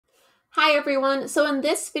Hi everyone, so in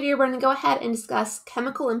this video we're going to go ahead and discuss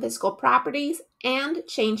chemical and physical properties and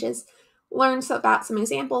changes, learn about some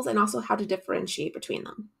examples, and also how to differentiate between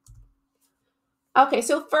them. Okay,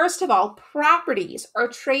 so first of all, properties are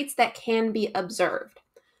traits that can be observed.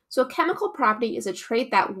 So a chemical property is a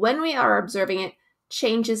trait that when we are observing it,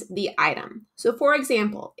 changes the item. So for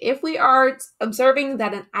example, if we are observing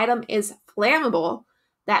that an item is flammable,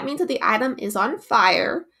 that means that the item is on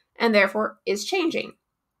fire and therefore is changing.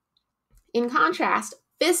 In contrast,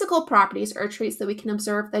 physical properties are traits that we can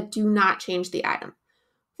observe that do not change the item.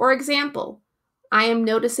 For example, I am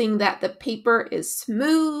noticing that the paper is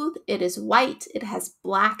smooth, it is white, it has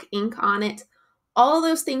black ink on it. All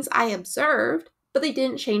those things I observed, but they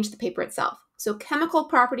didn't change the paper itself. So chemical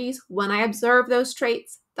properties, when I observe those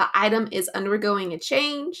traits, the item is undergoing a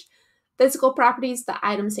change. Physical properties, the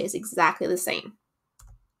item stays exactly the same.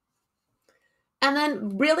 And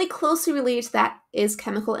then really closely related to that is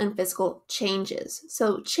chemical and physical changes.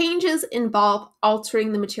 So changes involve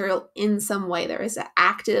altering the material in some way. There is an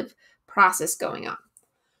active process going on.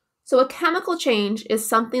 So a chemical change is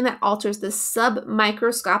something that alters the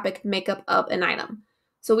submicroscopic makeup of an item.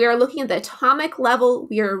 So we are looking at the atomic level.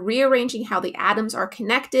 We are rearranging how the atoms are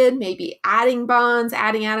connected, maybe adding bonds,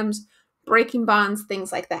 adding atoms, breaking bonds,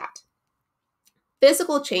 things like that.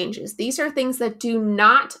 Physical changes, these are things that do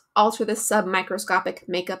not alter the submicroscopic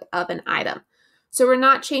makeup of an item. So we're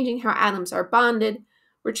not changing how atoms are bonded,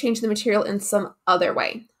 we're changing the material in some other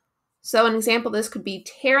way. So an example of this could be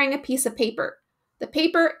tearing a piece of paper. The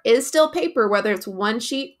paper is still paper, whether it's one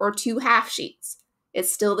sheet or two half sheets.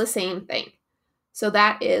 It's still the same thing. So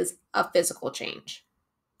that is a physical change.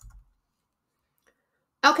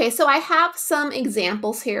 Okay, so I have some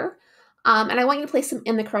examples here. And I want you to place them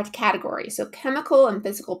in the correct category. So chemical and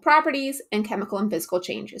physical properties and chemical and physical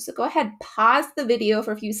changes. So go ahead, pause the video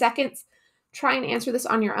for a few seconds, try and answer this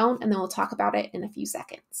on your own, and then we'll talk about it in a few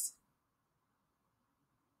seconds.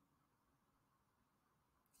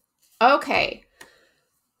 Okay,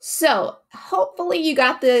 so hopefully you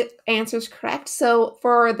got the answers correct. So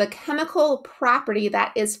for the chemical property,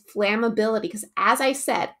 that is flammability, because as I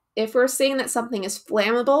said, if we're saying that something is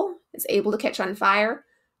flammable, it's able to catch on fire,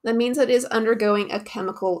 that means it is undergoing a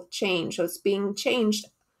chemical change. So it's being changed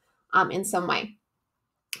in some way.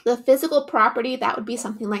 The physical property, that would be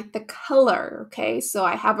something like the color, okay? So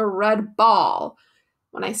I have a red ball.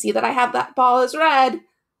 When I see that I have that ball is red,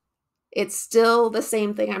 it's still the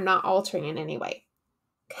same thing. I'm not altering in any way.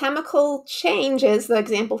 Chemical changes, the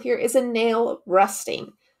example here is a nail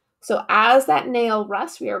rusting. So as that nail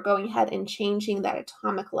rusts, we are going ahead and changing that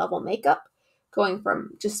atomic level makeup, going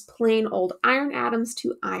from just plain old iron atoms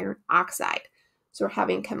to iron oxide. So we're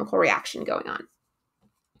having a chemical reaction going on.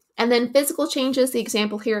 And then physical changes, the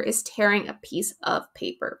example here is tearing a piece of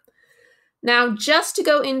paper. Now, just to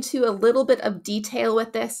go into a little bit of detail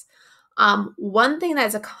with this, one thing that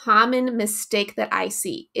is a common mistake that I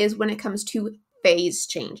see is when it comes to phase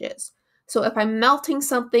changes. So if I'm melting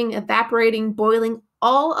something, evaporating, boiling,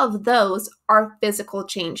 all of those are physical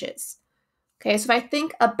changes. Okay, so if I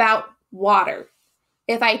think about water,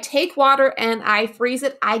 if I take water and I freeze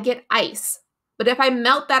it, I get ice. But if I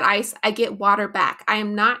melt that ice, I get water back. I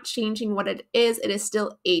am not changing what it is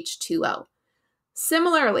still H2O.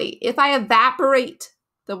 Similarly, if I evaporate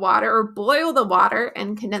the water or boil the water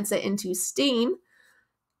and condense it into steam,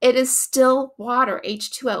 it is still water,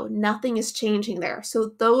 H2O. Nothing is changing there.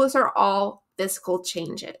 So those are all physical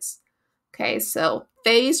changes. Okay, so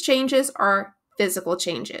phase changes are physical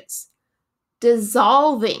changes.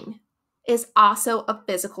 Dissolving is also a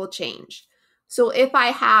physical change. So if I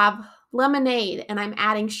have lemonade and I'm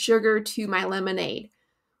adding sugar to my lemonade,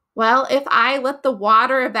 well, if I let the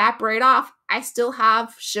water evaporate off, I still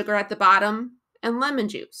have sugar at the bottom and lemon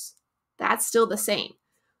juice. That's still the same.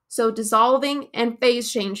 So dissolving and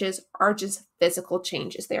phase changes are just physical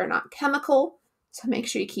changes. They are not chemical, so make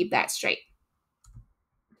sure you keep that straight.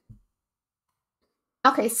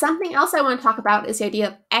 Okay, something else I want to talk about is the idea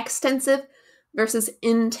of extensive versus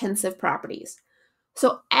intensive properties.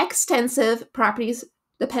 So extensive properties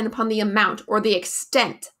depend upon the amount or the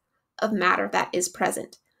extent of matter that is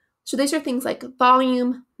present. So these are things like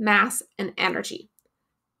volume, mass, and energy.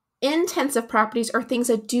 Intensive properties are things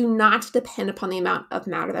that do not depend upon the amount of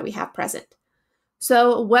matter that we have present.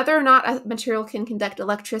 So whether or not a material can conduct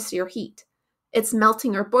electricity or heat, its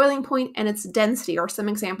melting or boiling point, and its density are some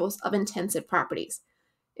examples of intensive properties.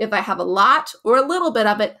 If I have a lot or a little bit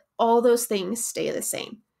of it, all those things stay the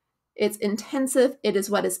same. It's intensive, it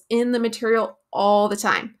is what is in the material all the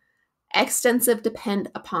time. Extensive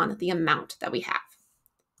depend upon the amount that we have.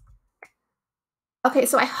 Okay,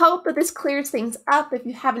 so I hope that this clears things up. If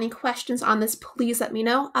you have any questions on this, please let me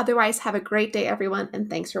know. Otherwise, have a great day, everyone, and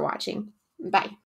thanks for watching. Bye.